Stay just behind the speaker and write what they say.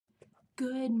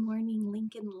Good morning,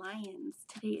 Lincoln Lions.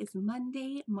 Today is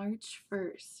Monday, March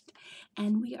 1st,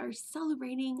 and we are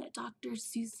celebrating Dr.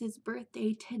 Seuss's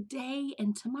birthday today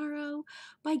and tomorrow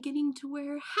by getting to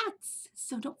wear hats.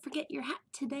 So don't forget your hat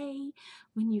today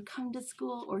when you come to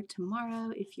school or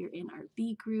tomorrow if you're in our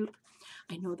B group.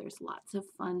 I know there's lots of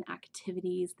fun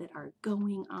activities that are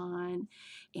going on,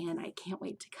 and I can't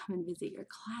wait to come and visit your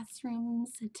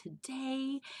classrooms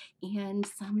today and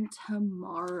some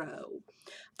tomorrow.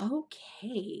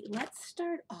 Okay, let's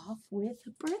start off with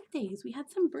birthdays. We had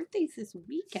some birthdays this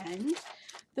weekend.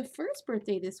 The first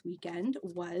birthday this weekend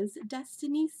was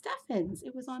Destiny Steffens.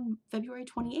 It was on February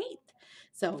 28th.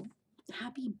 So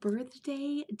happy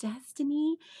birthday,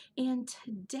 Destiny. And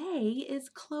today is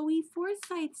Chloe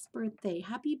Forsyth's birthday.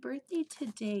 Happy birthday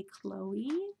today,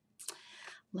 Chloe.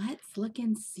 Let's look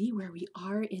and see where we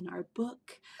are in our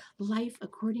book, Life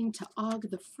According to Og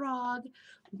the Frog.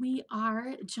 We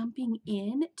are jumping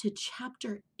in to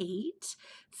chapter 8,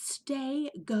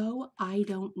 Stay, Go, I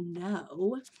Don't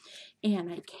Know. And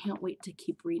I can't wait to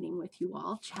keep reading with you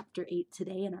all. Chapter 8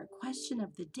 today, and our question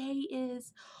of the day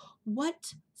is,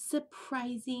 what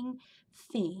surprising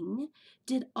thing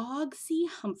did Og see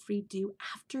Humphrey do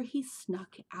after he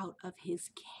snuck out of his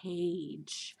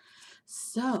cage?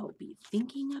 So be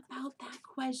thinking about that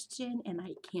question, and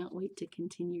I can't wait to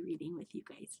continue reading with you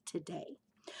guys today.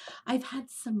 I've had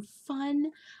some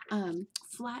fun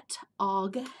flat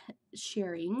Og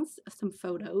sharings, some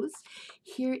photos.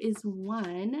 Here is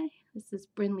one. This is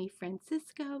Brinley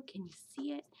Francisco. Can you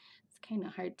see it? It's kind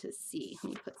of hard to see. Let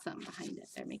me put something behind it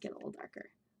there, make it a little darker.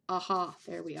 Aha,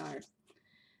 there we are.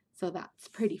 So that's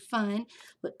pretty fun.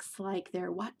 Looks like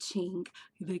they're watching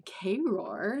the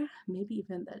KROR, maybe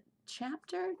even the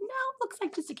chapter. No, looks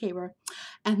like just a KROR.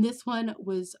 And this one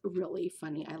was really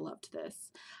funny. I loved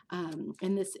this.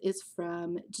 And this is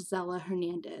from Gisela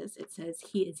Hernandez. It says,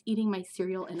 "He is eating my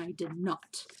cereal and I did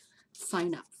not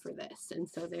sign up for this." And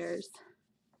so there's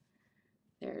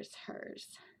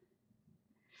hers.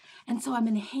 And so I'm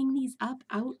going to hang these up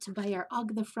out by our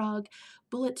Og the Frog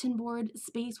bulletin board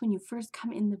space when you first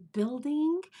come in the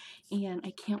building. And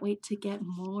I can't wait to get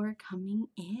more coming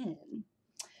in.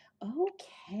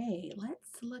 Okay,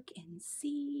 let's look and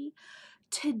see.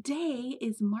 Today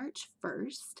is March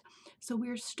 1st, so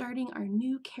we're starting our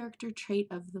new character trait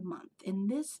of the month. And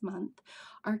this month,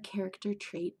 our character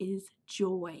trait is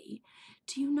joy.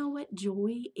 Do you know what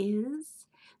joy is?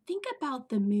 Think about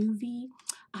the movie.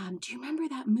 Do you remember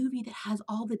that movie that has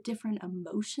all the different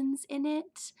emotions in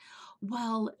it?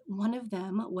 Well, one of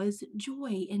them was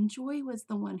joy, and joy was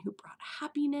the one who brought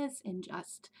happiness and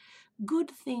just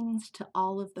good things to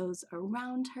all of those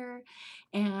around her.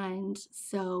 And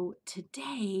so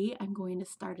today I'm going to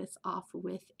start us off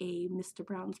with a Mr.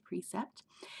 Brown's precept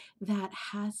that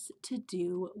has to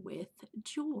do with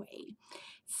joy.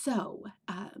 So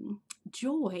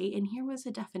joy, and here was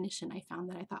a definition I found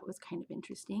that I thought was kind of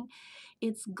interesting.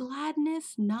 It's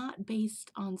gladness not based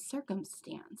on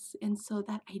circumstance. And so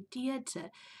that idea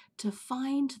to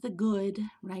find the good,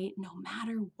 right, no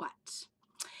matter what.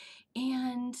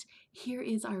 And here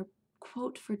is our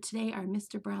quote for today. Our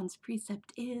Mr. Brown's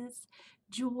precept is,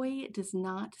 joy does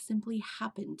not simply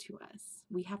happen to us.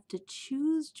 We have to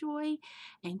choose joy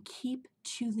and keep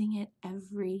choosing it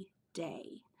every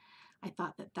day. I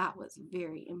thought that that was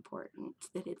very important,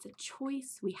 that it's a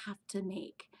choice we have to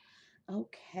make.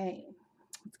 Okay,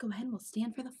 let's go ahead and we'll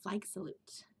stand for the flag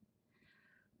salute.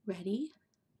 Ready?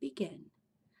 Begin.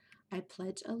 I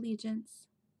pledge allegiance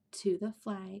to the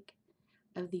flag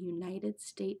of the United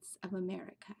States of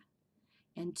America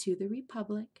and to the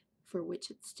republic for which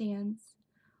it stands,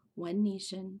 one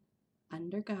nation,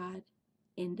 under God,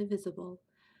 indivisible,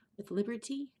 with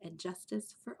liberty and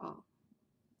justice for all.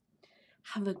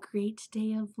 Have a great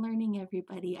day of learning,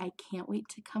 everybody. I can't wait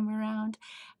to come around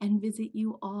and visit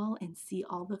you all and see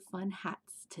all the fun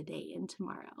hats today and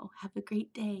tomorrow. Have a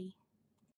great day.